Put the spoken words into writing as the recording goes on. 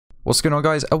What's going on,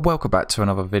 guys, and welcome back to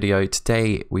another video.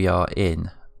 Today we are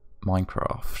in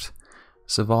Minecraft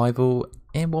Survival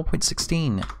in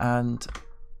 1.16 and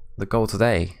the goal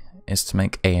today is to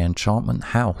make an enchantment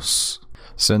house.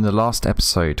 So in the last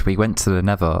episode we went to the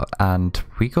Nether and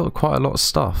we got quite a lot of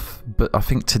stuff, but I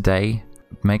think today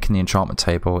making the enchantment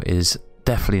table is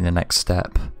definitely the next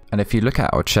step. And if you look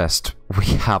at our chest, we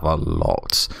have a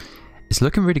lot. It's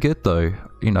looking really good though,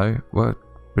 you know, we're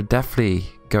definitely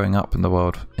going up in the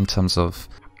world in terms of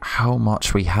how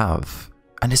much we have,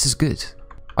 and this is good.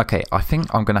 Okay, I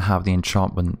think I'm gonna have the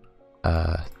enchantment,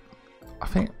 I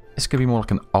think it's gonna be more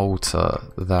like an altar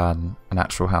than an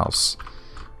actual house.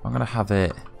 I'm gonna have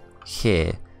it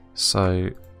here, so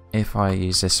if I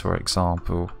use this for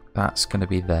example, that's gonna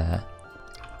be there.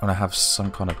 I'm gonna have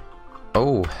some kind of,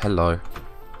 oh hello,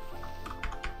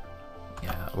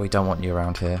 yeah, we don't want you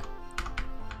around here.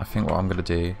 I think what I'm gonna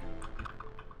do,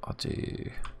 I'll do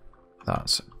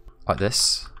that like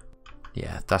this.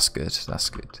 Yeah, that's good. That's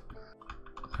good.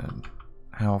 And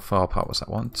how far apart was that?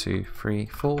 1, 2, 3,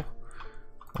 4.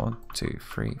 1, 2,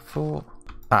 3, 4.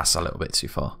 That's a little bit too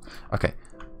far. Okay,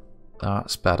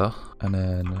 that's better. And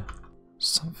then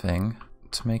something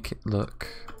to make it look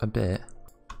a bit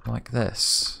like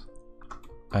this.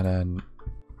 And then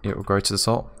it will grow to the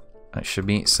top, and it should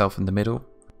meet itself in the middle.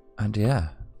 And yeah,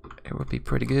 it would be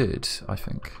pretty good, I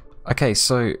think. Okay,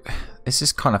 so this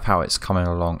is kind of how it's coming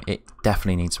along. It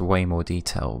definitely needs way more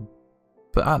detail,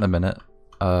 but at the minute,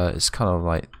 it's kind of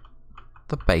like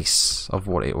the base of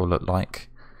what it will look like.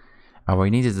 And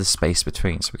we needed the space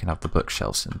between so we can have the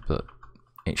bookshelves in, but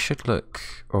it should look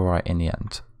alright in the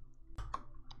end.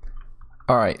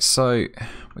 Alright, so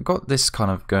we got this kind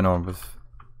of going on with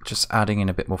just adding in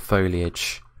a bit more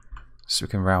foliage so we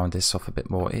can round this off a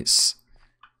bit more. It's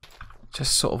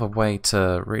just sort of a way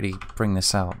to really bring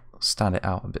this out, stand it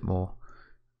out a bit more.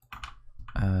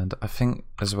 And I think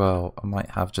as well I might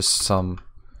have just some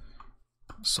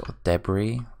sort of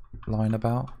debris lying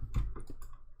about,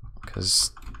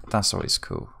 because that's always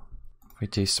cool. If we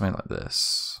do something like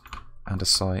this and a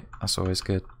site, that's always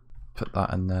good. Put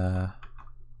that in there,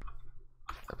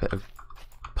 a bit of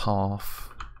path,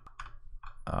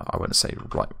 I wouldn't say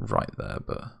like right there,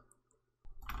 but,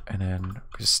 and then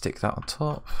just stick that on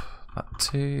top, that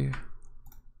too.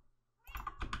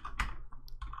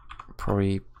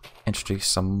 Probably introduce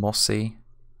some mossy.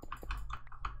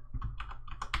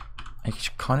 You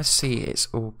can kind of see it's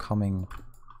all coming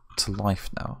to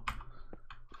life now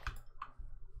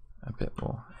a bit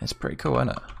more. It's pretty cool, isn't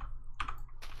it?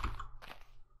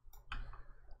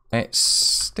 It's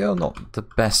still not the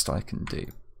best I can do,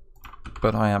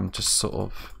 but I am just sort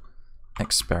of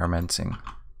experimenting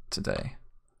today.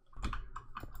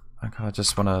 I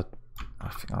just want to, I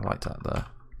think I like that there.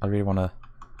 I really want to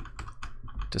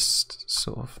just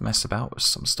sort of mess about with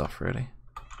some stuff, really.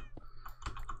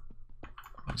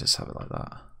 I just have it like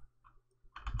that.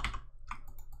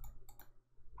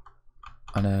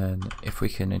 And then if we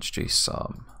can introduce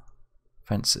some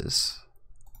fences,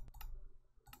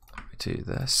 we do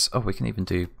this. Oh, we can even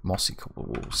do mossy cobble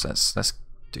walls. Let's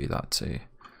do that too.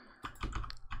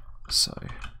 So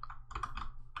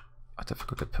I don't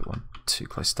think I could put one too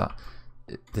close to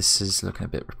that. This is looking a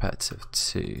bit repetitive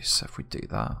too, so if we do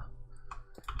that,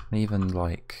 and even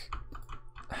like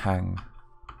hang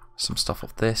some stuff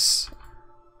off this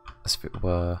as if it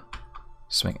were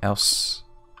something else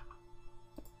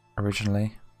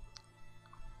originally,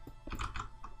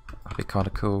 that'd be kind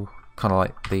of cool. Kind of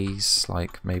like these,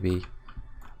 like maybe,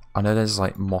 I know there's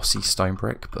like mossy stone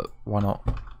brick, but why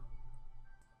not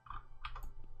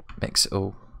mix it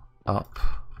all up?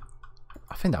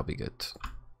 I think that'd be good.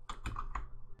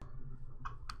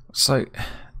 So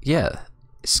yeah,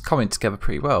 it's coming together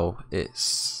pretty well.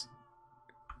 It's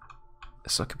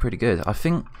looking pretty good. I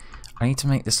think I need to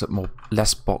make this look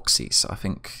less boxy, so I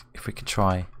think if we could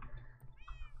try,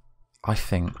 I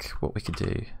think what we could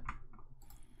do,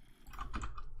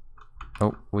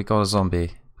 oh, we got a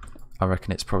zombie. I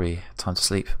reckon it's probably time to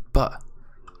sleep, but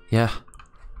yeah,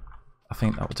 I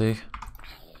think that will do.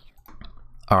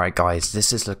 Alright guys,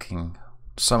 this is looking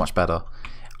so much better.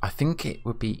 I think it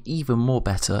would be even more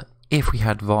better if we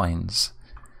had vines,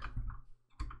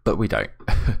 but we don't.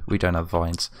 We don't have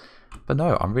vines. But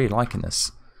no, I'm really liking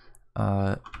this.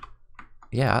 Yeah,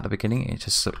 at the beginning it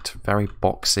just looked very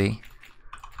boxy,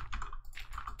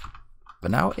 but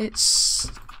now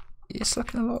it's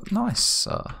looking a lot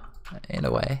nicer in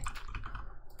a way.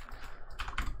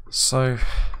 So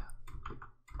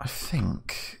I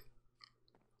think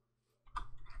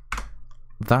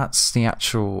that's the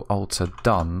actual altar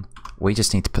done. We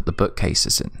just need to put the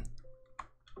bookcases in.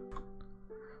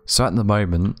 So at the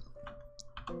moment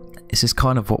this is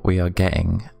kind of what we are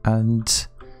getting, and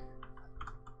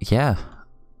yeah,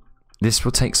 this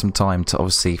will take some time to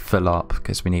obviously fill up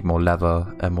because we need more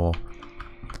leather and more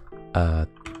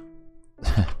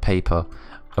paper,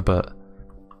 but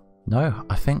no,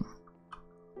 I think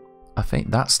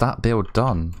that's that build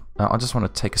done. I just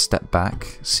want to take a step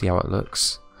back, see how it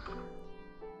looks.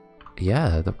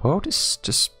 Yeah, the world is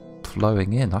just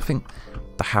flowing in. I think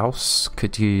the house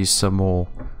could use some more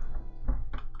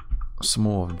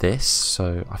of this,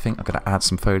 so I think I'm going to add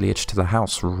some foliage to the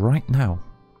house right now.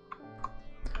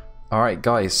 Alright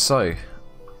guys, so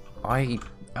I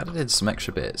added in some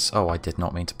extra bits. Oh, I did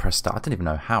not mean to press that. I didn't even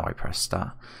know how I pressed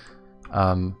that.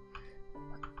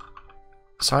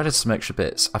 So I did some extra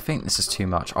bits. I think this is too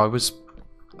much.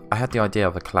 I had the idea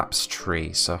of a collapsed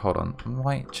tree, so hold on. I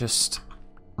might just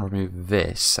remove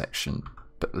this section,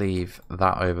 but leave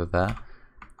that over there.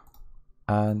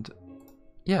 And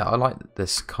yeah, I like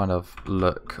this kind of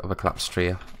look of a collapsed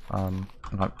tree.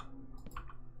 Like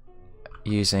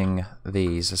using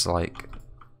these as like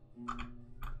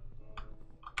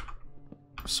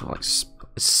sort of like is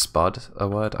spud a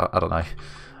word? I don't know.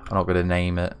 I'm not gonna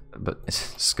name it, but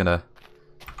it's just gonna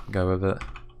go with it.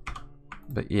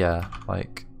 But yeah,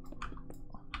 like,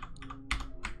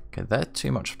 okay, they're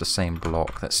too much of the same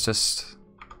block. Let's just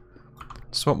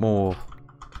want more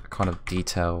kind of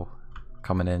detail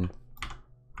coming in,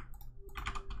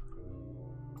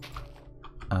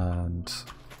 and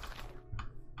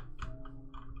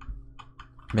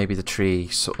maybe the tree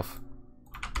sort of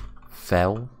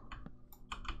fell.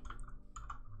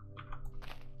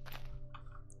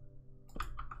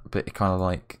 But it kind of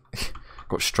like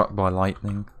got struck by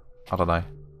lightning. I don't know.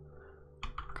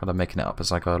 Kind of making it up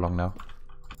as I go along now.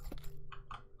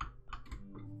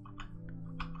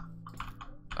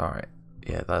 Alright.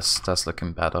 Yeah, that's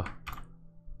looking better.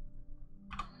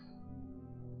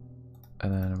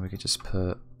 And then we could just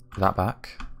put that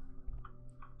back.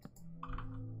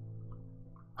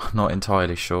 I'm not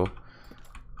entirely sure.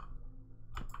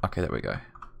 Okay, there we go.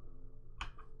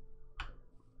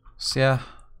 So yeah,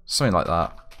 something like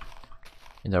that.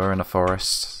 You know, we're in a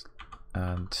forest,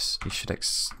 and you should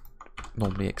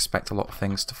normally expect a lot of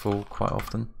things to fall quite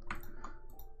often.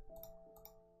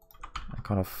 I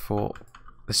kind of thought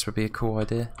this would be a cool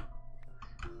idea.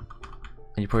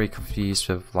 And you're probably confused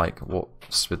with like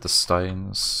what's with the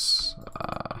stones.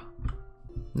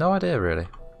 No idea really.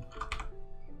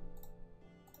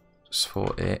 Just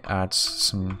thought it adds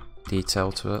some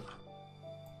detail to it.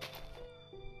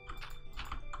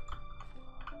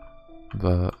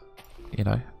 But you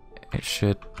know, it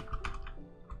should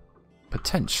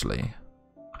potentially.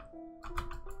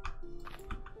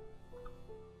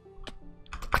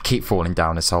 I keep falling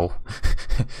down this hole.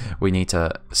 We need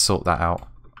to sort that out.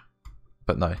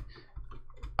 But no,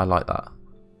 I like that.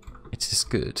 It is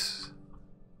good.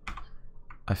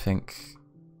 I think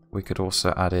we could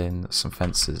also add in some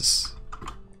fences.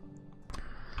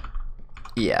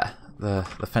 Yeah, the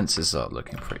fences are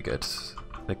looking pretty good.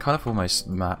 They kind of almost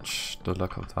match the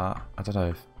look of that. I don't know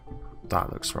if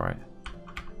that looks right.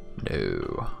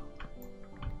 No.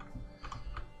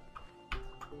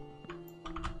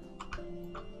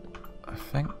 I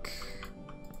think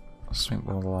something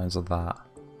along the lines of that.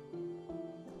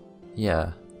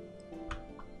 Yeah.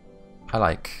 I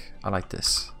like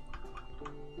this.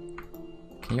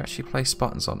 Can you actually place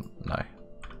buttons on? No.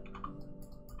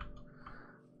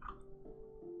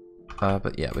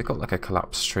 But yeah, we got like a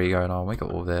collapsed tree going on. We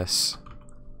got all this.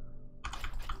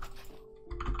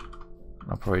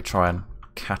 I'll probably try and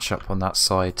catch up on that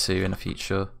side too in the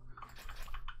future.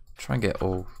 Try and get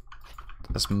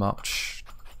as much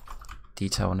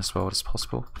detail in this world as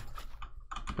possible.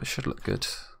 But it should look good.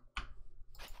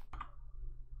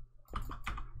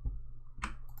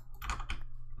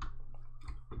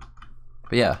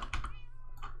 But yeah,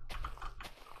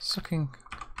 it's looking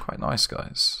quite nice,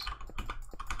 guys.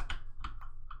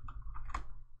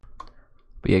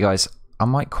 But yeah, guys, I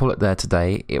might call it there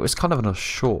today. It was kind of a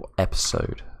short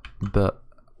episode, but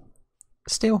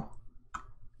still,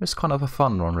 it was kind of a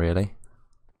fun one, really.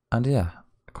 And yeah,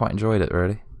 I quite enjoyed it,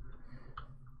 really.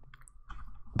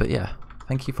 But yeah,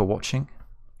 thank you for watching,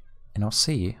 and I'll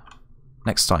see you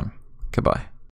next time. Goodbye.